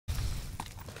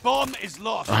Bomb is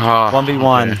lost.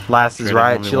 1v1. Okay. Last is Ready,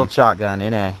 right. 1v1. Shield shotgun.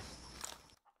 NA.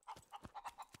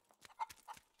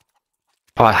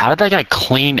 Oh, how did that guy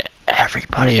clean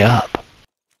everybody up?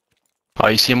 Oh,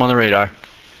 you see him on the radar.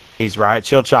 He's right.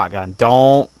 Shield shotgun.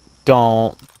 Don't.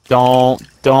 I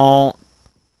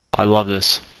love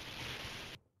this.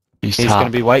 He's He's top. gonna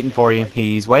be waiting for you.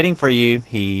 He's waiting for you.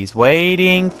 He's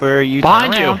waiting for you.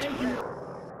 Behind Turn you. around.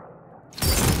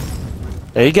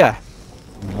 There you go.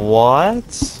 What?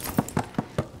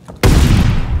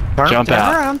 Jump turn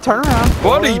out. around. Turn around.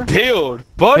 Buddy peeled.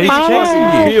 Buddy He's chasing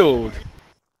you. peeled.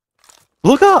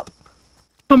 Look up.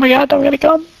 Oh my god, I'm gonna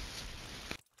come.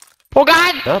 Oh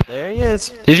god! Oh, there he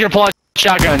is. He's gonna pull out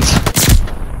shotguns.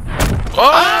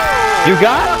 Oh! You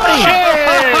got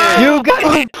me. You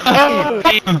got me.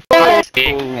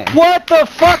 What the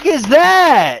fuck is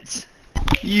that?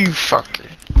 You fucker.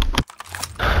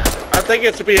 I think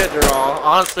it should be a draw.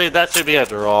 Honestly, that should be a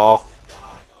draw.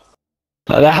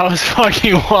 That was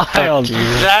fucking wild.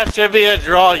 That should be a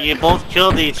draw. You both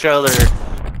killed each other.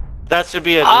 That should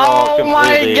be a draw completely.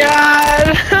 Oh my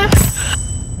god!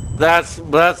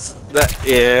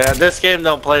 Yeah, this game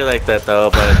don't play like that though,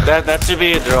 but that should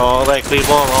be a draw. Like, we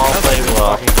won't all play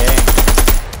well.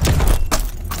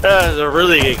 That was a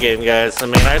really good game, guys. I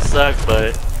mean, I suck,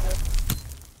 but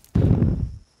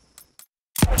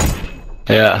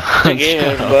Yeah. good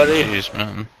game, buddy. Jeez,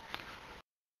 man.